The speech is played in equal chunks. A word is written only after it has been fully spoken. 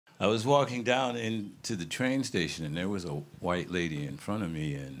I was walking down into the train station, and there was a white lady in front of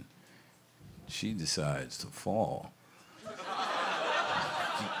me, and she decides to fall.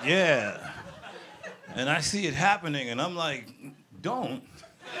 Yeah. And I see it happening, and I'm like, don't.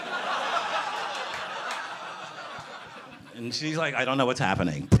 And she's like, I don't know what's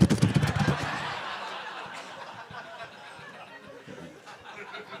happening.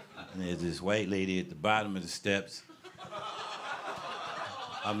 And there's this white lady at the bottom of the steps.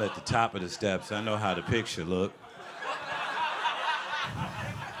 I'm at the top of the steps. I know how the picture look.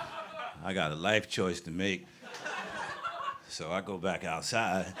 I got a life choice to make. So I go back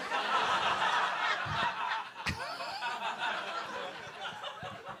outside.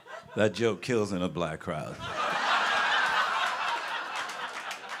 That joke kills in a black crowd.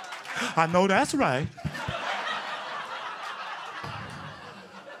 I know that's right.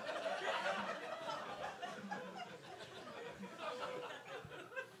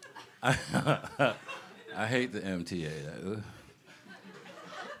 I hate the MTA.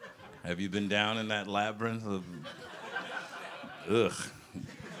 Have you been down in that labyrinth of... Ugh.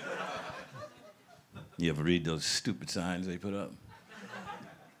 You ever read those stupid signs they put up?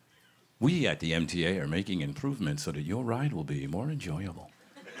 We at the MTA are making improvements so that your ride will be more enjoyable.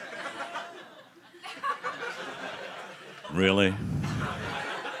 Really?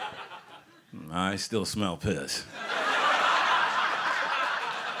 I still smell piss.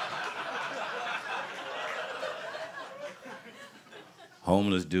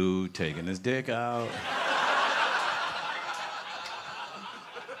 Homeless dude taking his dick out.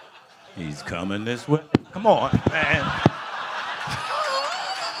 He's coming this way. Come on, man.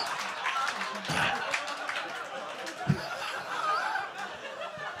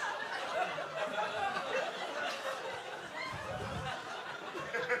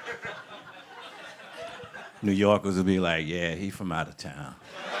 New Yorkers will be like, yeah, he from out of town.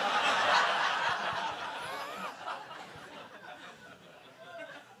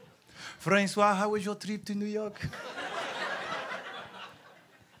 Francois, how was your trip to New York?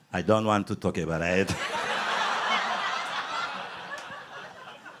 I don't want to talk about it.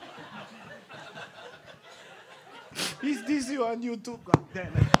 Is this you on YouTube? God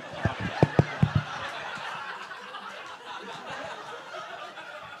damn it.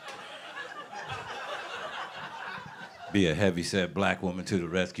 Be a heavy-set black woman to the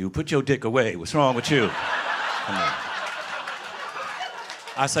rescue. Put your dick away. What's wrong with you? Come on.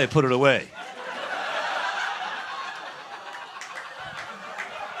 I say put it away.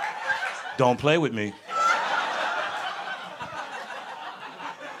 Don't play with me.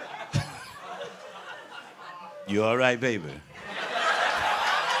 You all right, baby?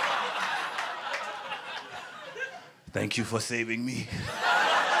 Thank you for saving me.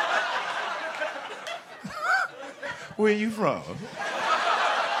 Where are you from?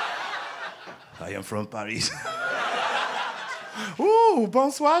 I am from Paris. Ooh,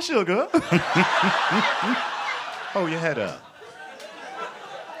 bonsoir, sugar. Hold your head up.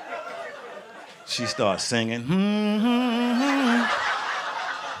 She starts singing.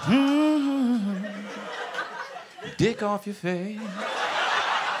 Dick off your face.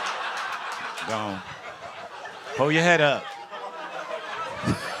 Gone. Hold your head up.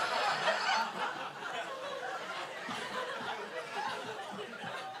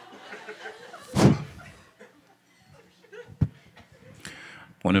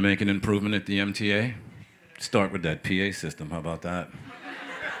 Want to make an improvement at the MTA? Start with that PA system. How about that?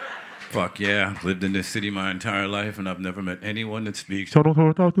 Fuck yeah. Lived in this city my entire life, and I've never met anyone that speaks. And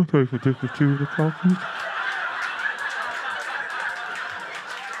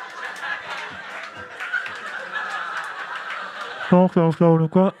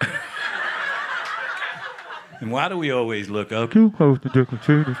why do we always look up?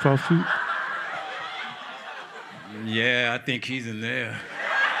 Yeah, I think he's in there.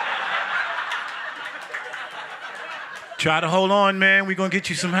 Try to hold on, man. We're gonna get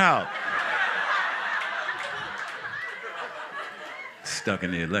you some help. Stuck in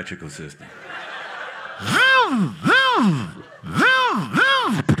the electrical system.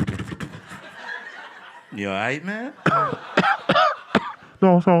 You all right, man?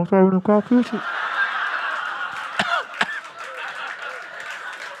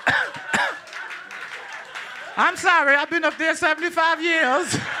 I'm sorry, I've been up there 75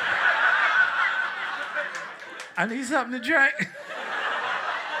 years. I need something to drink.